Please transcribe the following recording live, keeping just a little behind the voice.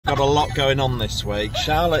Got a lot going on this week.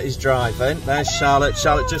 Charlotte is driving. There's Charlotte.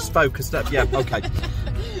 Charlotte, just focused up. Yeah, okay.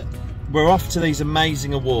 We're off to these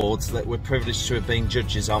amazing awards that we're privileged to have been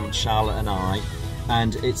judges on, Charlotte and I.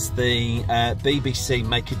 And it's the BBC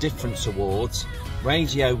Make a Difference Awards,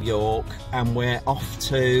 Radio York, and we're off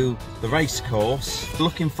to the racecourse.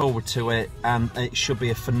 Looking forward to it, and it should be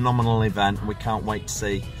a phenomenal event. We can't wait to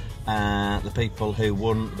see the people who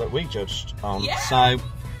won that we judged on. Yeah. So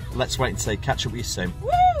let's wait and see. Catch up with you soon. Woo!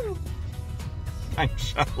 Thanks,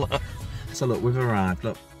 Charlotte. So look, we've arrived.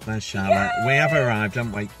 Look, there's Charlotte. Yay! We have arrived,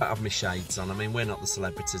 haven't we? I have my shades on. I mean, we're not the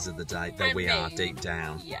celebrities of the day, though we are deep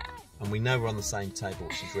down. Yeah. And we know we're on the same table,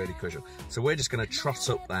 which is really crucial. So we're just going to trot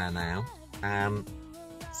up there now and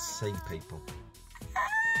see people.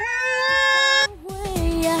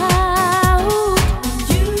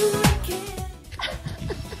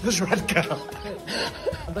 There's Red Girl.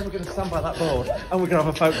 And then we're going to stand by that board and we're going to have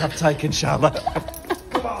a photograph taken, Charlotte.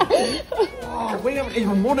 Come on. Oh, we haven't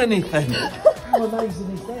even won anything. How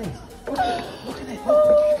amazing is this? Look at it.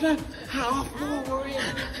 Look at it. Half more, we're in.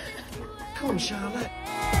 Come on, Charlotte.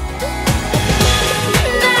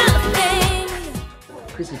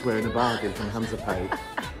 Chris is wearing a bargain from Hands Up Hope,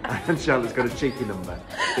 and Charlotte's got a cheeky number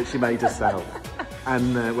that she made herself.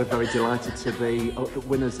 And we're very delighted to be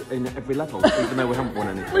winners in every level, even though we haven't won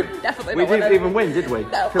anything. We've definitely not. We didn't even win, did we?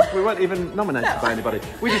 No. Because we weren't even nominated by anybody.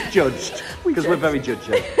 We just judged, because we're very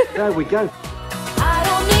judgy. There we go. I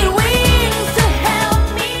don't need wings to help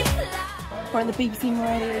me fly. We're at the BBC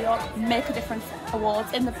Radio York Make a Difference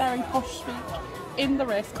Awards in the very posh suite in the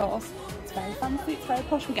racecourse. It's very fancy, it's very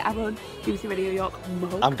posh. We get our own BBC Radio York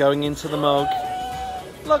mug. I'm going into the mug.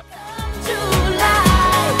 Look.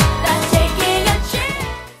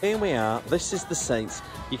 Here we are, this is the seats.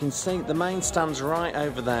 You can see the main stand's right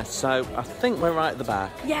over there, so I think we're right at the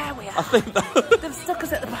back. Yeah, we are. I think they've stuck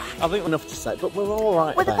us at the back. I think we're enough to say, but we're all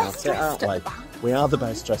right we're about it, aren't we? We are the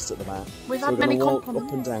best dressed at the back. We've so had many walk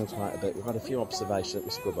compliments. Up and down quite a bit. We've had a few observations that we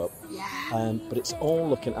scrub up. Yeah. But it's all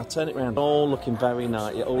looking, I'll turn it around, all looking very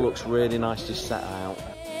nice. It all looks really nicely set out.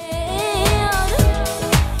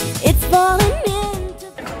 It's falling into.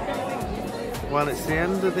 Well, it's the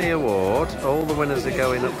end of the award. All the winners are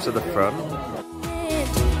going up to the front.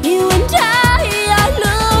 You and I are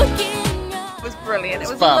looking up. It was brilliant. It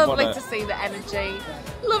was fab, lovely wasn't it? to see the energy.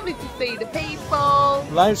 Lovely to see the people.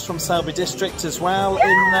 Loads from Selby District as well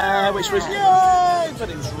in there, which was yay! But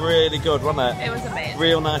it was really good, wasn't it? It was amazing.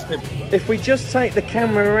 Real nice people. If we just take the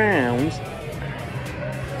camera around,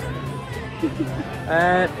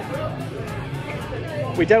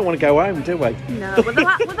 we don't want to go home, do we? No, we're the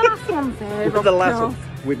last ones here. We're the last one.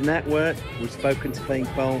 We've networked, we've spoken to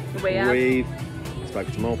people, we've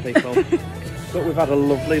spoken to more people, but we've had a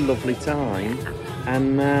lovely, lovely time.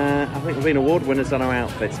 And I think we've been award winners on our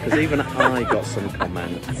outfits, because even I got some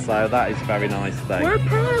comments, so that is a very nice thing. We're a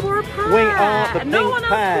pair, we're a pair. We are the no pink one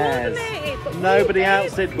pairs. else Nobody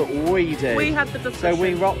else did, but we did. We had the discussion. So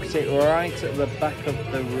we rocked it right at the back of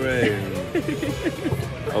the room.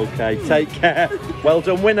 Okay, take care. Well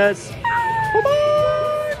done, winners.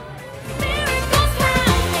 Bye-bye. Miracles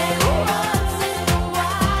happen once in a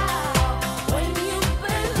while when you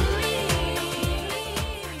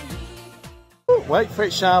believe. Wait for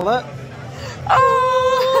it, Charlotte. Oh!